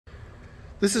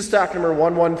This is stock number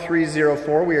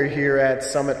 11304. We are here at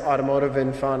Summit Automotive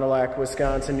in Fond du Lac,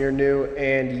 Wisconsin, your new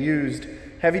and used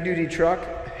heavy-duty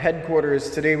truck headquarters.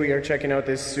 Today we are checking out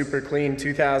this super clean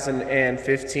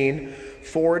 2015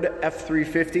 Ford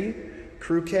F350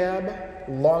 crew cab,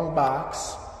 long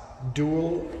box,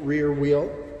 dual rear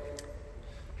wheel.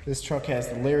 This truck has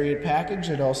the Lariat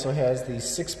package. It also has the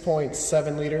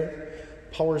 6.7 liter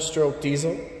Powerstroke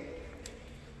diesel.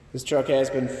 This truck has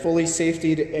been fully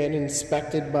safetied and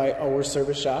inspected by our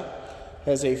service shop.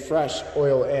 Has a fresh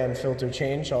oil and filter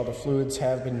change. All the fluids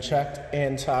have been checked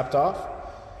and topped off.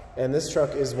 And this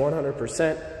truck is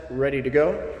 100% ready to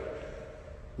go.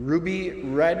 Ruby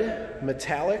red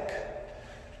metallic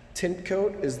tint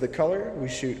coat is the color. We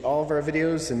shoot all of our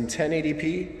videos in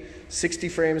 1080p, 60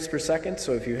 frames per second.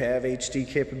 So if you have HD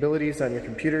capabilities on your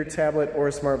computer, tablet, or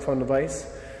smartphone device,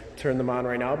 turn them on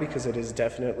right now, because it is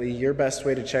definitely your best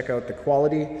way to check out the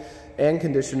quality and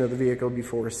condition of the vehicle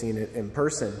before seeing it in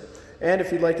person. And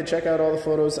if you'd like to check out all the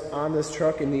photos on this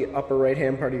truck, in the upper right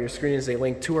hand part of your screen is a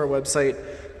link to our website.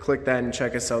 Click that and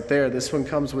check us out there. This one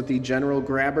comes with the General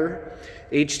Grabber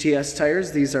HTS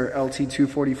tires. These are LT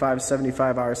 245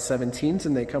 75R17s,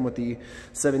 and they come with the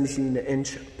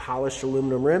 17-inch polished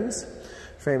aluminum rims.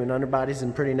 Frame and underbody's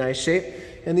in pretty nice shape,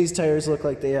 and these tires look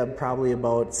like they have probably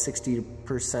about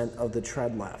 60% of the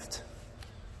tread left.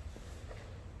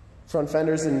 Front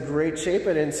fender's in great shape.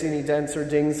 I didn't see any dents or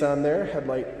dings on there.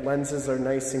 Headlight lenses are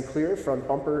nice and clear. Front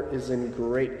bumper is in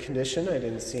great condition. I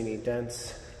didn't see any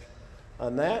dents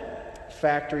on that.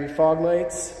 Factory fog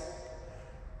lights,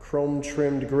 chrome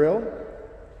trimmed grille.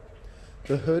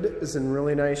 The hood is in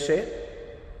really nice shape.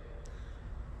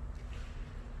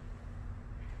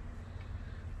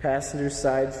 Passenger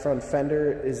side front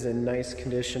fender is in nice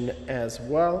condition as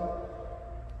well.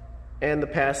 And the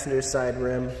passenger side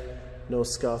rim, no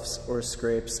scuffs or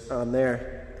scrapes on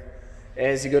there.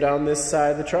 As you go down this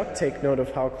side of the truck, take note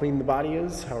of how clean the body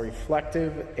is, how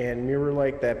reflective and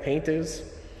mirror-like that paint is.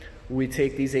 We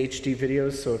take these HD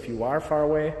videos, so if you are far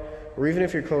away, or even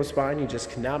if you're close by and you just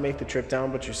cannot make the trip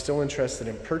down, but you're still interested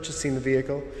in purchasing the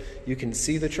vehicle, you can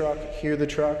see the truck, hear the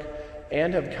truck,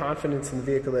 and have confidence in the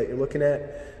vehicle that you're looking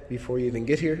at before you even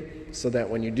get here, so that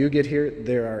when you do get here,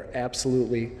 there are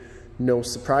absolutely no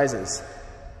surprises.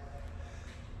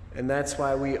 And that's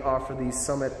why we offer the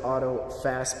Summit Auto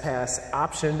Fast Pass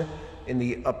option in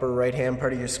the upper right hand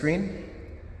part of your screen.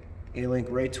 A link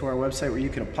right to our website where you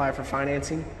can apply for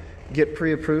financing, get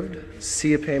pre-approved,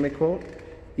 see a payment quote,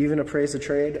 even appraise a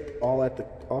trade,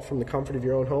 all from the comfort of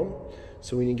your own home.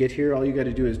 So when you get here, all you got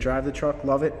to do is drive the truck,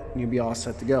 love it, and you'll be all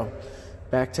set to go.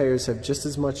 Back tires have just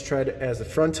as much tread as the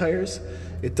front tires.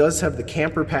 It does have the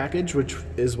camper package, which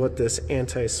is what this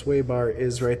anti-sway bar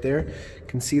is right there. You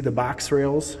can see the box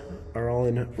rails are all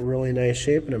in really nice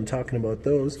shape, and I'm talking about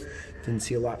those. Didn't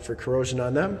see a lot for corrosion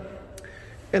on them.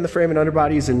 And the frame and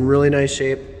underbody is in really nice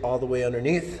shape all the way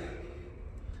underneath.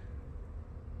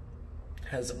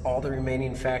 Has all the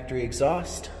remaining factory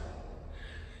exhaust,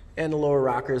 and the lower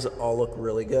rockers all look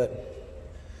really good.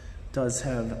 Does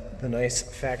have the nice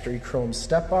factory chrome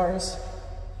step bars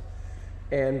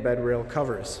and Bedrail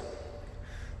covers.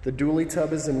 The dually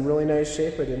tub is in really nice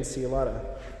shape. I didn't see a lot of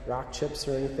rock chips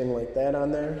or anything like that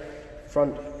on there.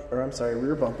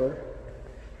 Rear bumper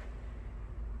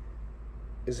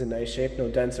is in nice shape, no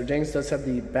dents or dings. Does have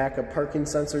the backup parking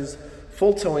sensors,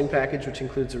 full towing package, which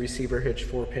includes a receiver hitch,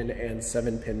 4-pin and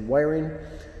 7-pin wiring.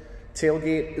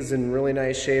 Tailgate is in really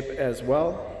nice shape as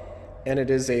well, and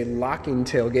it is a locking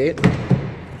tailgate.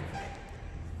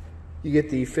 You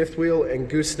get the fifth wheel and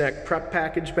gooseneck prep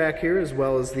package back here, as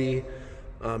well as the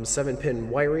 7-pin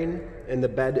wiring, and the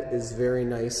bed is very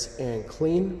nice and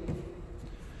clean.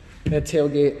 That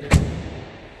tailgate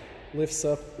lifts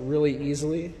up really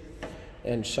easily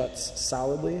and shuts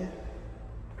solidly.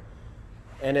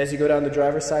 And as you go down the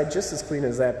driver's side, just as clean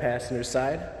as that passenger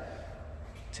side.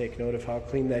 Take note of how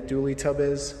clean that dually tub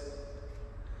is.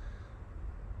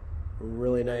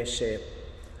 Really nice shape.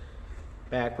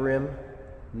 Back rim,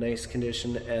 nice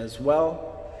condition as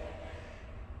well.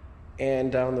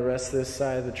 And down the rest of this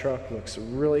side of the truck looks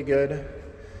really good. It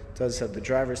does have the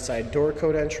driver's side door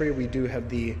code entry. We do have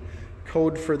the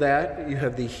code for that. You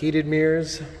have the heated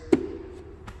mirrors,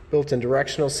 built-in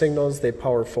directional signals. They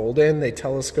power fold in, they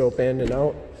telescope in and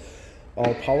out,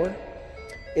 all power.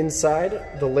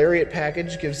 Inside, the Lariat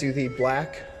package gives you the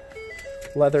black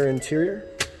leather interior.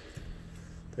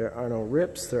 There are no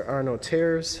rips, there are no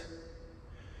tears.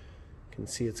 You can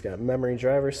see it's got memory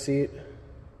driver's seat,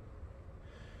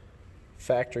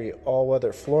 factory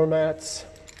all-weather floor mats,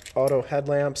 auto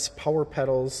headlamps, power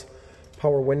pedals,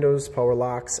 power windows, power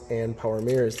locks, and power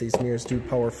mirrors. These mirrors do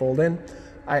power fold in.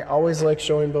 I always like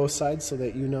showing both sides so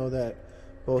that you know that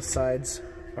both sides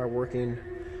are working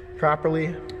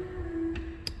properly.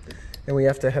 And we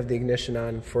have to have the ignition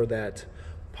on for that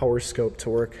Powerscope to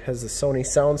work. It has the Sony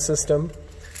sound system.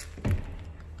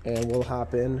 And we'll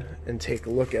hop in and take a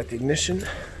look at the ignition.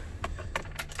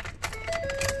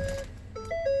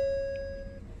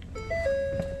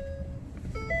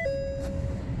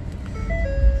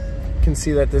 You can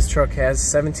see that this truck has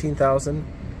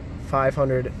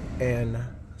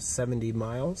 17,570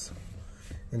 miles.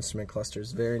 Instrument cluster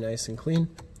is very nice and clean.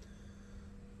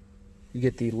 You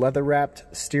get the leather wrapped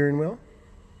steering wheel,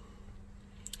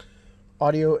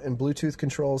 audio and Bluetooth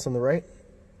controls on the right,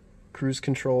 cruise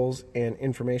controls and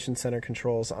information center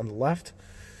controls on the left.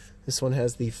 This one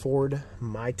has the Ford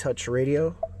MyTouch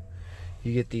radio.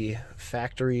 You get the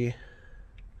factory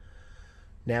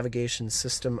navigation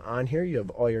system on here. You have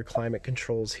all your climate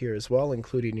controls here as well,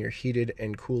 including your heated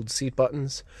and cooled seat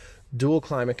buttons, dual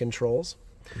climate controls,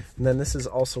 and then this is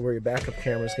also where your backup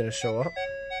camera is going to show up.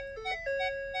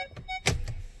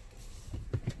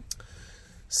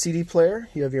 CD player,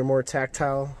 you have your more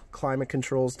tactile climate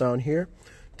controls down here.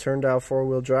 Turn dial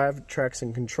 4-wheel drive,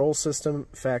 traction control system,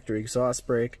 factory exhaust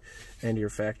brake, and your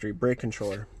factory brake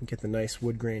controller. You get the nice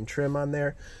wood grain trim on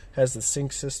there. Has the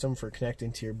sync system for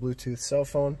connecting to your Bluetooth cell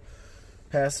phone.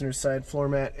 Passenger side floor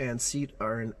mat and seat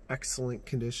are in excellent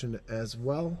condition as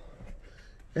well.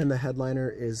 And the headliner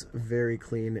is very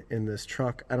clean in this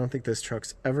truck. I don't think this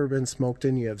truck's ever been smoked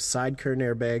in. You have side curtain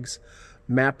airbags,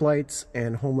 map lights,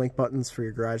 and Homelink buttons for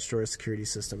your garage door security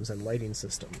systems and lighting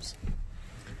systems.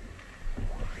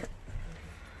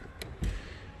 You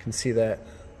can see that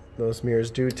those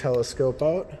mirrors do telescope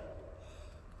out.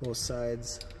 Both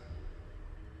sides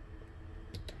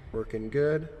working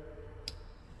good.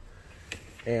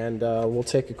 And we'll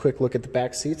take a quick look at the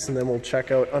back seats and then we'll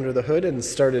check out under the hood and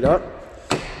start it up.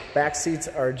 Back seats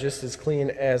are just as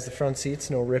clean as the front seats,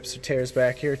 no rips or tears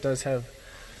back here. It does have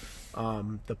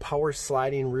the power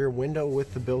sliding rear window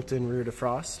with the built-in rear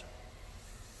defrost.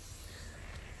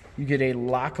 You get a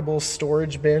lockable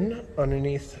storage bin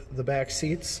underneath the back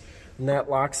seats, and that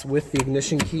locks with the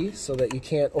ignition key so that you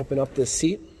can't open up this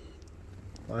seat.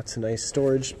 Lots of nice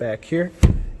storage back here,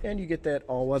 and you get that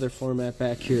all-weather floor mat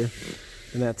back here,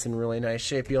 and that's in really nice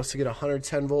shape. You also get a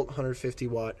 110 volt, 150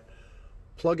 watt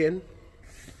plug-in,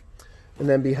 and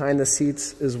then behind the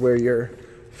seats is where your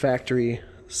factory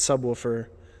subwoofer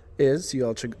is.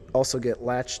 You also get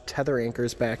latch tether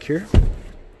anchors back here.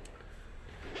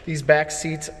 These back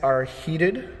seats are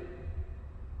heated.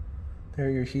 There are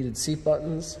your heated seat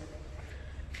buttons.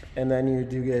 And then you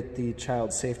do get the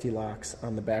child safety locks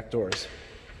on the back doors.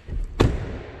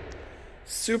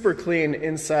 Super clean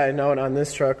inside and out on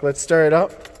this truck. Let's start it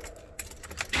up.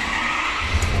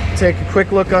 Take a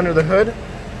quick look under the hood.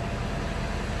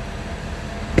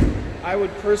 I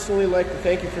would personally like to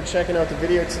thank you for checking out the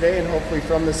video today, and hopefully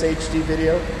from this HD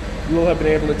video you will have been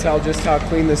able to tell just how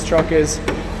clean this truck is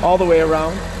all the way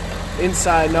around,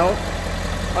 inside and out.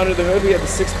 Under the hood we have the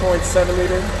 6.7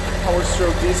 liter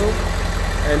Powerstroke diesel.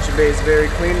 Engine bay is very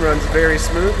clean, runs very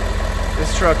smooth.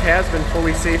 This truck has been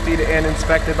fully safetied and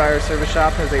inspected by our service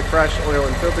shop, has a fresh oil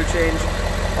and filter change.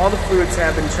 All the fluids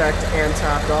have been checked and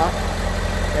topped off,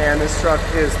 and this truck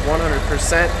is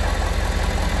 100%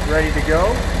 ready to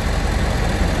go.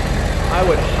 I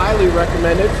would highly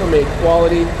recommend it from a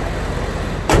quality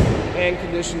and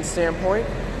condition standpoint.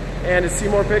 And to see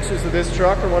more pictures of this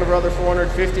truck or one of our other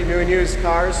 450 new and used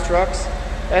cars, trucks,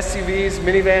 SUVs,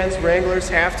 minivans, Wranglers,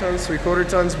 half tons, 3/4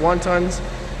 tons, 1 tons,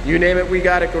 you name it, we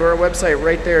got it. Go to our website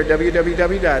right there,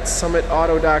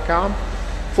 www.summitauto.com.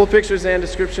 Full pictures and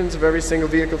descriptions of every single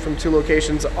vehicle from 2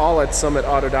 locations, all at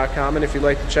summitauto.com. And if you'd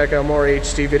like to check out more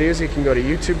HD videos, you can go to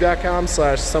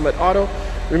youtube.com/summitauto.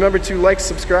 Remember to like,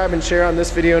 subscribe, and share on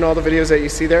this video and all the videos that you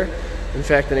see there. In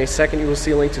fact, in a second you will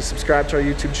see a link to subscribe to our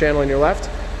YouTube channel on your left,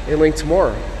 a link to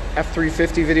more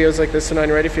F350 videos like this one on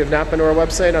your right. If you have not been to our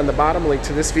website, on the bottom, a link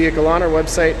to this vehicle on our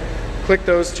website. Click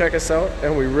those, check us out,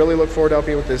 and we really look forward to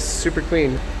helping you with this super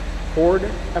clean Ford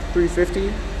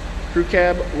F350 Crew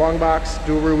Cab Longbox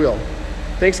dual rear wheel.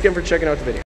 Thanks again for checking out the video.